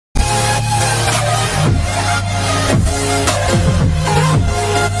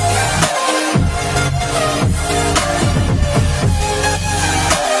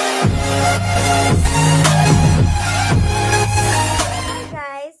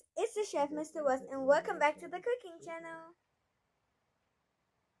Chef Mr. West, and welcome back to the cooking channel.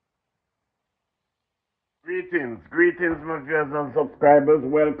 Greetings, my viewers and subscribers.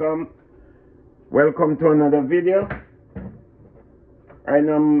 Welcome to another video. And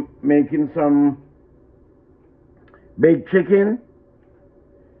I'm making some baked chicken.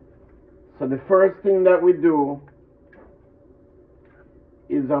 So the first thing that we do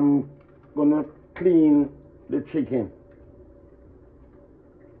is I'm gonna clean the chicken.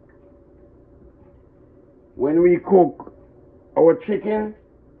 When we cook our chicken,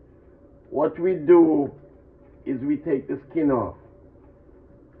 what we do is we take the skin off.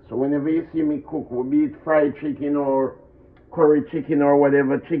 So whenever you see me cook, be it fried chicken or curry chicken or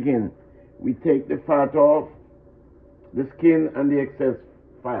whatever chicken, we take the fat off, the skin and the excess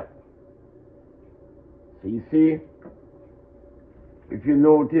fat. So you see, if you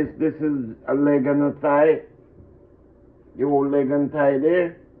notice, this is a leg and a thigh, the whole leg and thigh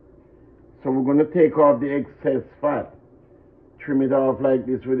there. So we're going to take off the excess fat, trim it off like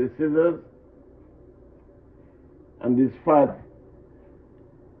this with the scissors, and this fat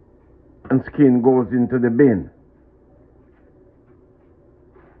and skin goes into the bin.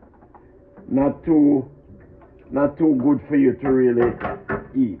 Not too good for you to really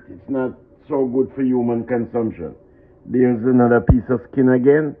eat. It's not so good for human consumption. There's another piece of skin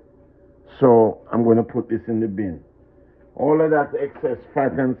again, so I'm going to put this in the bin. All of that excess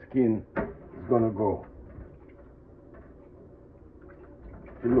fat and skin is going to go.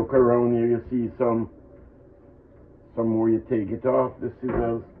 If you look around here, you see some where you take it off. The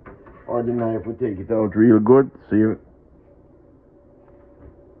scissors or the knife will take it out real good. So you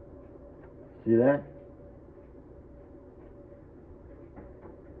see that?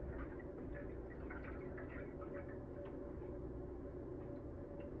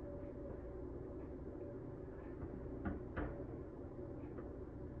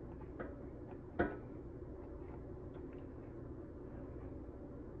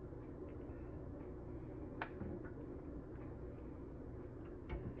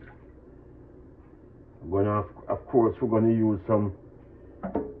 Of course, we're going to use some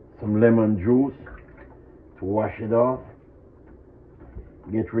lemon juice to wash it off.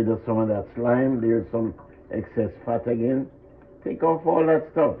 Get rid of some of that slime. There's some excess fat again. Take off all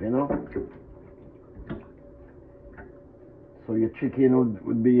that stuff, you know. So your chicken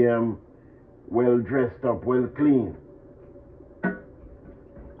would be well dressed up, well clean. I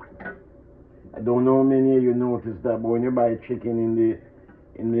don't know how many of you noticed that, but when you buy chicken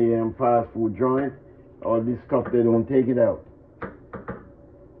in the fast food joint, all this stuff, they don't take it out.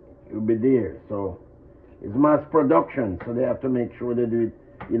 It will be there. So it's mass production, so they have to make sure they do it,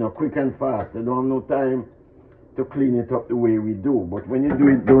 you know, quick and fast. They don't have no time to clean it up the way we do. But when you're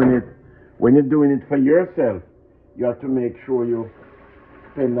when you're doing it for yourself, you have to make sure you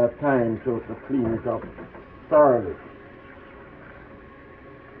spend that time to clean it up thoroughly.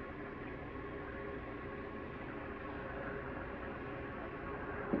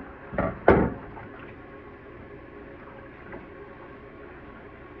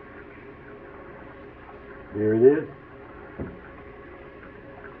 There it is.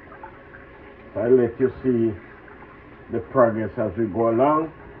 I'll let you see the progress as we go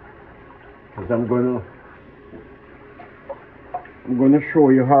along, because I'm gonna show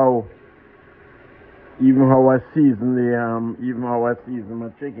you how I season my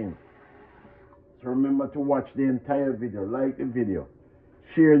chicken. So remember to watch the entire video, like the video,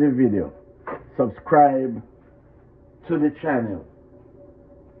 share the video, subscribe to the channel.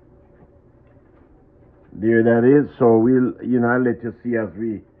 There that is. So I'll let you see as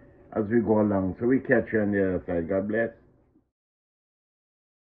we go along. So we catch you on the other side. God bless.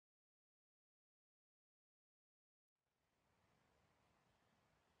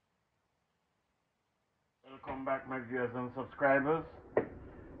 Welcome back, my viewers and subscribers.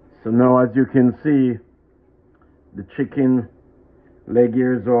 So now, as you can see, the chicken leg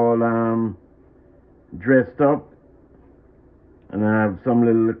here is all dressed up, and I have some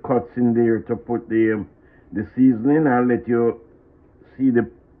little cuts in there to put the seasoning. I'll let you see the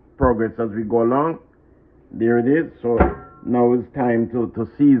progress as we go along. There it is. So now it's time to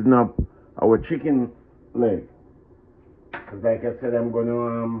season up our chicken leg. Because like I said, I'm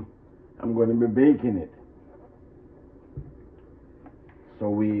gonna be baking it. So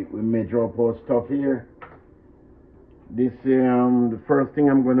we measure up our stuff here. This the first thing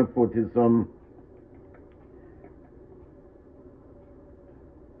I'm gonna put is some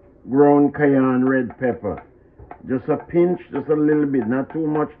ground cayenne red pepper. Just a pinch, just a little bit, not too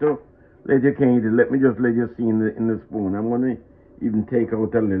much to let you can eat it. Let me just let you see in the spoon. I'm gonna even take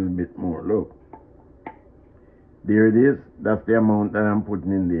out a little bit more. Look, there it is. That's the amount that I'm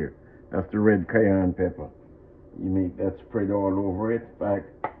putting in there. That's the red cayenne pepper. You make that spread all over it. Back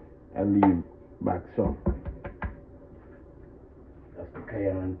and leave back some. That's the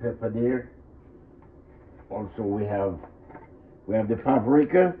cayenne pepper there. Also we have the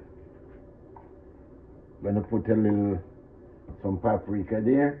paprika. Gonna put some paprika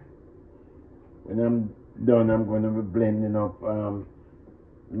there. When I'm done, I'm gonna be blending up,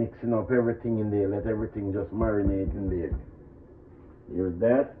 mixing up everything in there. Let everything just marinate in there. Here's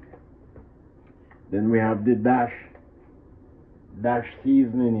that. Then we have the dash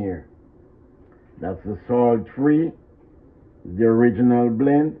seasoning here. That's the salt free, the original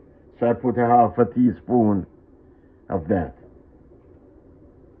blend. So I put a half a teaspoon of that.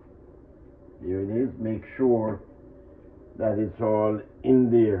 There it is. Make sure that it's all in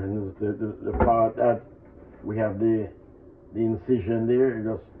there. And the part that we have the incision there, you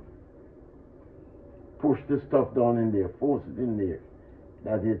just push the stuff down in there, force it in there,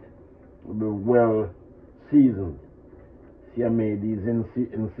 that it will be well seasoned. See, I made these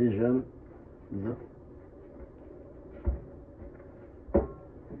incisions.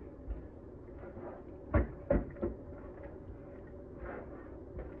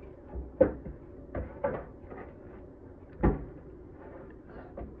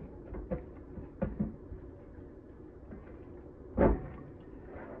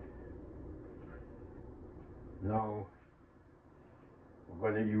 Now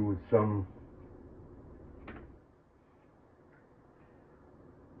we're going to use some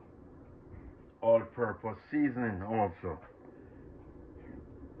all-purpose seasoning also.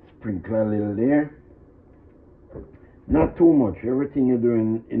 Sprinkle a little there. Not too much. Everything you do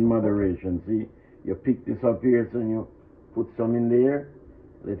in moderation. See, you pick this up here, so you put some in there.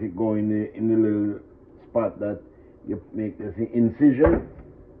 Let it go in the little spot that you make this incision.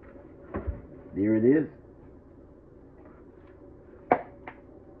 There it is.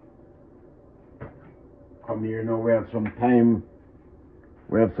 Come here now. We have some thyme.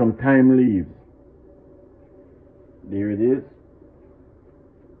 We have some thyme leaves. There it is.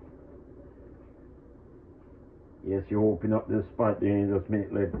 Yes, you open up this spot there and just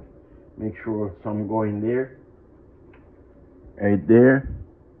make sure some go in there. Right there.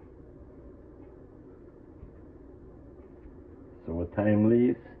 So thyme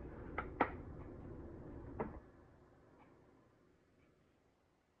leaves. We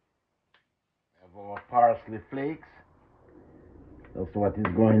have our parsley flakes. That's what is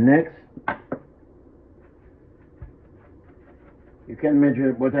going next. You can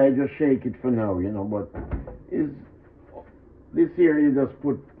measure it, but I just shake it for now, you know. But this here you just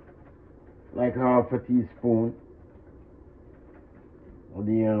put like half a teaspoon of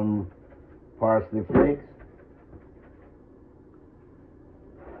the parsley flakes.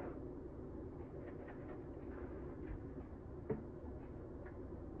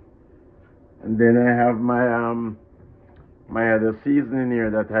 And then I have my other seasoning here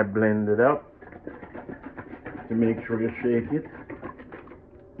that I blended up. To make sure you shake it.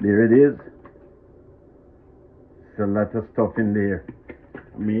 There it is. It's a lot of stuff in there.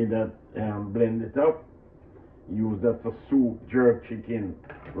 Made that, blend it up. Use that for soup, jerk chicken,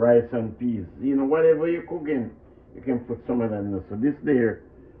 rice and peas. You know, whatever you're cooking, you can put some of that in there. So this there,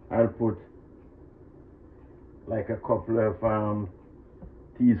 I'll put like a couple of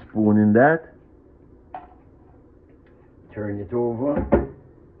teaspoons in that. Turn it over.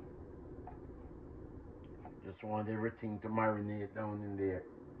 Just want everything to marinate down in there.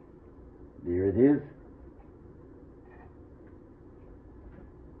 There it is.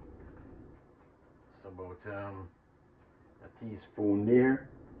 It's about a teaspoon there.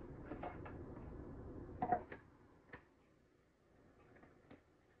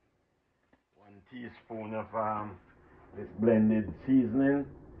 One teaspoon of this blended seasoning.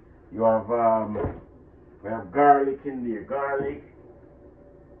 You have we have garlic in there. Garlic,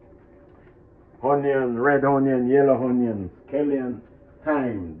 onion, red onion, yellow onion, scallion,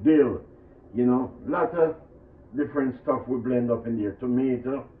 thyme, dill. You know, lot of different stuff we blend up in there.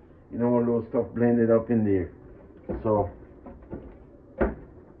 Tomato, you know, all those stuff blended up in there. So,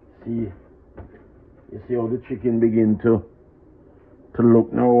 you see how the chicken begin to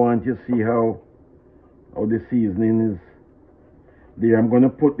look now. I want you to see how the seasoning is there. I'm going to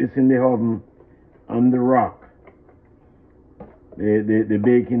put this in the oven on the rock. The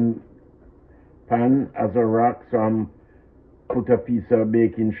baking pan as a rock, so I'm put a piece of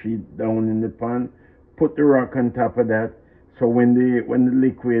baking sheet down in the pan, put the rock on top of that, so when the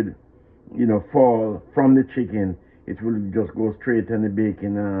liquid, you know, fall from the chicken, it will just go straight on the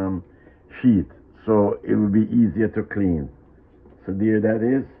baking sheet, so it will be easier to clean. So there that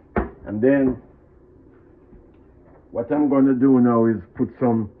is. And then what I'm going to do now is put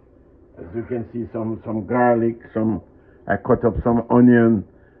some As you can see, some garlic, I cut up some onion,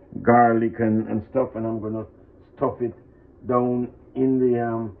 garlic and stuff, and I'm gonna stuff it down in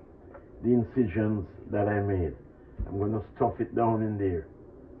the incisions that I made. I'm gonna stuff it down in there,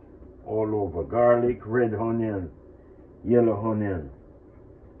 all over. Garlic, red onion, yellow onion.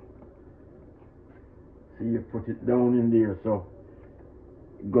 See, you put it down in there, so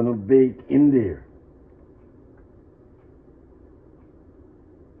it's gonna bake in there.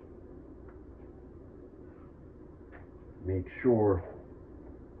 Make sure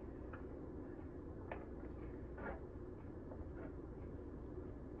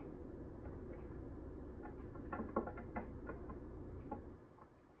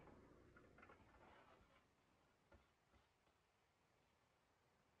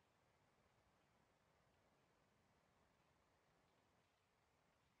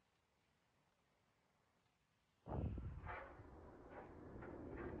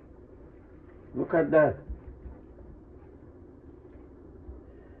look at that.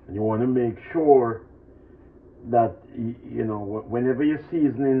 And you want to make sure that, you know, whenever you're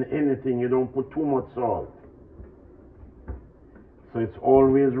seasoning anything, you don't put too much salt. So it's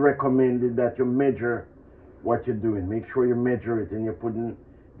always recommended that you measure what you're doing. Make sure you measure it and you're putting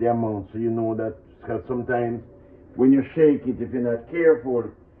the amount, so you know that, because sometimes when you shake it, if you're not careful,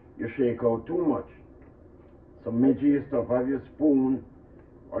 you shake out too much. So measure your stuff. Have your spoon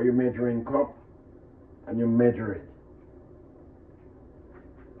or your measuring cup and you measure it.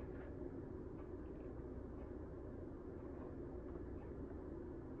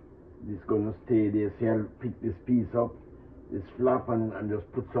 This is going to stay there. See, I'll pick this piece up, this flap, and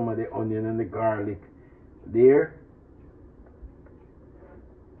just put some of the onion and the garlic there.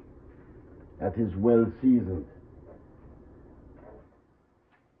 That is well seasoned.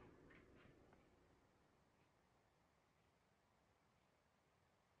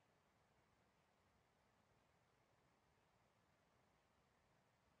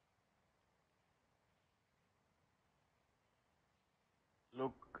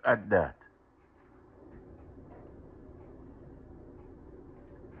 Look at that.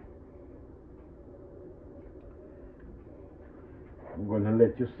 I'm going to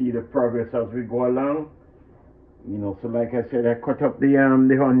let you see the progress as we go along. You know, so like I said, I cut up the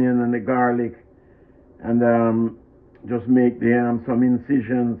onion and the garlic, and just make some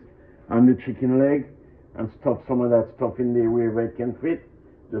incisions on the chicken leg and stuff some of that stuff in there wherever it can fit.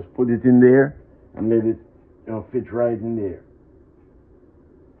 Just put it in there and let it, you know, fit right in there.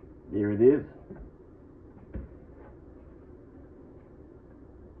 There it is.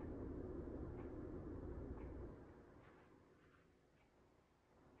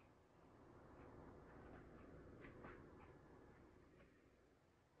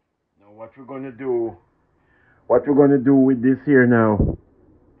 Now what we're going to do with this here now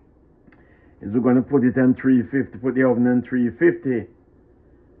is we're going to put it on 350, put the oven on 350.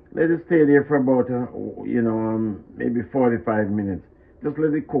 Let it stay there for about, maybe 45 minutes. Just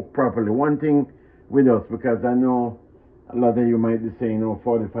let it cook properly. One thing with us, because I know a lot of you might be saying,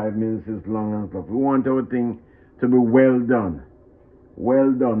 45 minutes is long and stuff. We want our thing to be well done.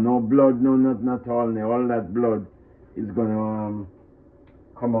 Well done. No blood, no, not all. All that blood is going to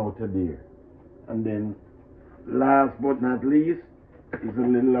come out of there. And then, last but not least, is a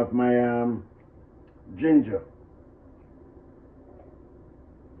little of my ginger.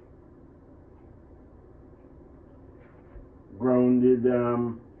 Grounded,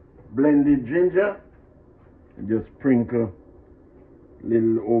 blended ginger, and just sprinkle a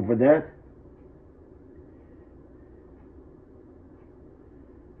little over that.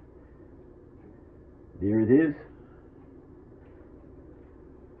 There it is.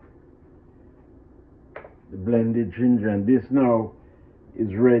 The blended ginger, and this now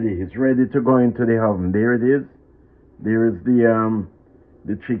is ready. It's ready to go into the oven. There it is. There is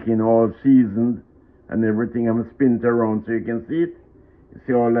the chicken all seasoned and everything. I'm gonna spin it around so you can see it. You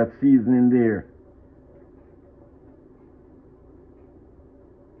see all that seasoning there.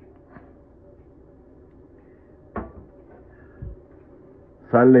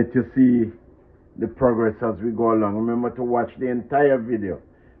 So I'll let you see the progress as we go along. Remember to watch the entire video,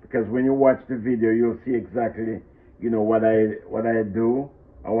 because when you watch the video, you'll see exactly, what I do,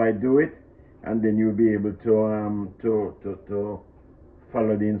 how I do it, and then you'll be able to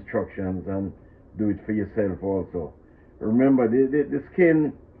follow the instructions and do it for yourself also. Remember, the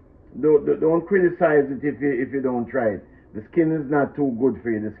skin, don't criticize it if you don't try it. The skin is not too good for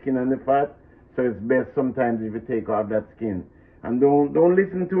you, the skin and the fat, so it's best sometimes if you take off that skin. And don't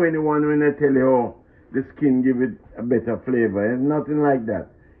listen to anyone when they tell you, the skin give it a better flavor. It's nothing like that.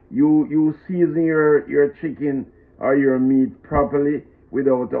 You season your chicken or your meat properly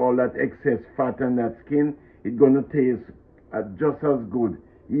without all that excess fat and that skin, it's gonna taste just as good,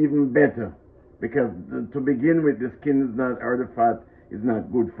 even better. Because to begin with, the skin is not, or the fat is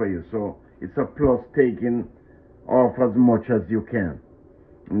not good for you. So it's a plus taking off as much as you can.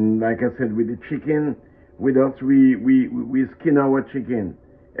 And like I said, with the chicken, with us, we skin our chicken.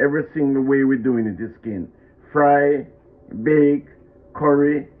 Every single way we're doing it is skin. Fry, bake,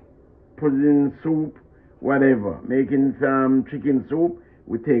 curry, put it in soup, whatever. Making some chicken soup,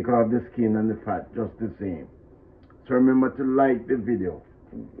 we take off the skin and the fat just the same. So remember to like the video,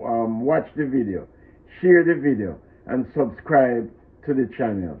 watch the video, share the video, and subscribe to the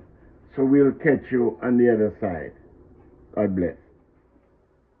channel. So we'll catch you on the other side. God bless.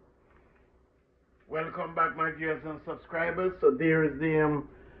 Welcome back, my viewers and subscribers. So there is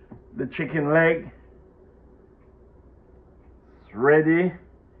the chicken leg. It's ready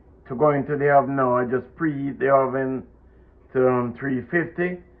to go into the oven now. I just preheat the oven to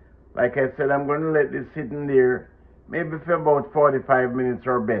 350. Like I said, I'm going to let this sit in there maybe for about 45 minutes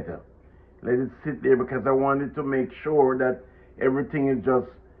or better. Let it sit there because I wanted to make sure that everything is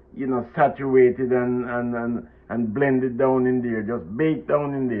just, you know, saturated and blended down in there, just baked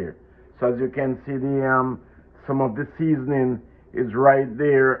down in there. So as you can see, the some of the seasoning is right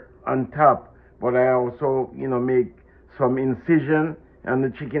there on top. But I also, you know, make some incision on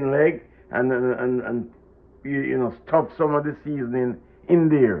the chicken leg and you know, stuff some of the seasoning in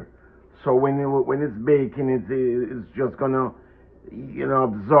there. So when it's baking, it's just gonna, you know,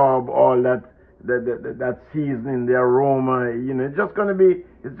 absorb all that seasoning, the aroma. You know, it's just gonna be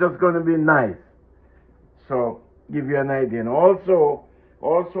nice. So give you an idea. And also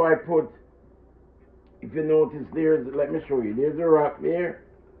I put, if you notice, let me show you. There's a rock there,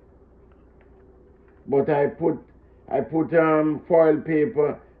 but I put foil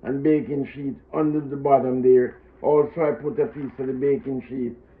paper and baking sheet under the bottom there. Also, I put a piece of the baking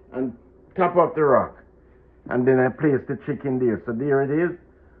sheet on top of the rock, and then I place the chicken there. So there it is.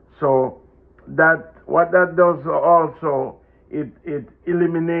 So what that does also, it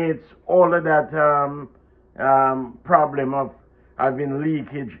eliminates all of that problem of having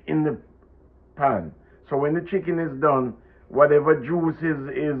leakage in the pan. So when the chicken is done, whatever juice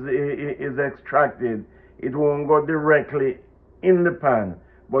is extracted, it won't go directly in the pan,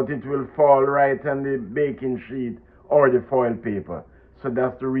 but it will fall right on the baking sheet or the foil paper. So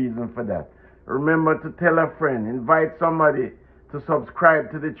that's the reason for that. Remember to tell a friend, invite somebody to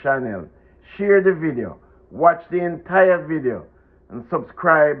subscribe to the channel, share the video, watch the entire video, and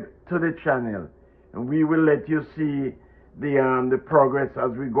subscribe to the channel. And we will let you see the progress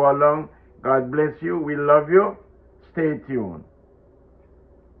as we go along. God bless you. We love you. Stay tuned.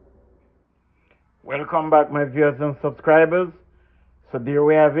 Welcome back, my viewers and subscribers. So there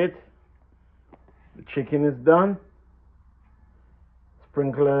we have it. The chicken is done.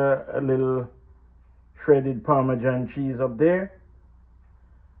 Sprinkle a little shredded Parmesan cheese up there.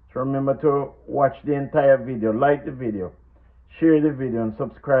 So remember to watch the entire video, like the video, share the video, and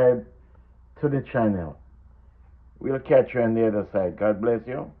subscribe to the channel. We'll catch you on the other side. God bless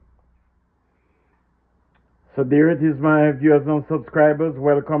you. So there it is, my viewers and subscribers.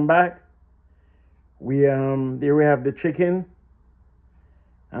 Welcome back. There we have the chicken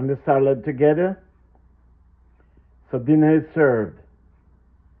and the salad together. So dinner is served.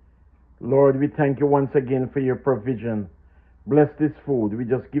 Lord, we thank you once again for your provision. Bless this food. We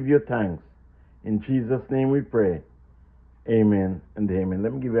just give you thanks. In Jesus' name we pray. Amen and amen.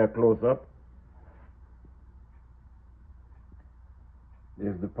 Let me give you a close-up.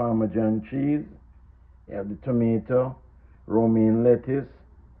 There's the Parmesan cheese. You have the tomato, romaine lettuce,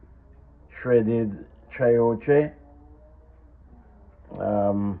 shredded chayote,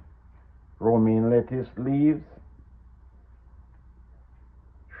 romaine lettuce leaves,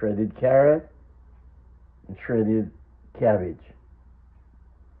 shredded carrot, and shredded cabbage.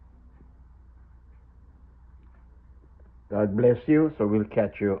 God bless you. So we'll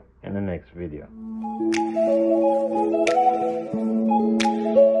catch you in the next video.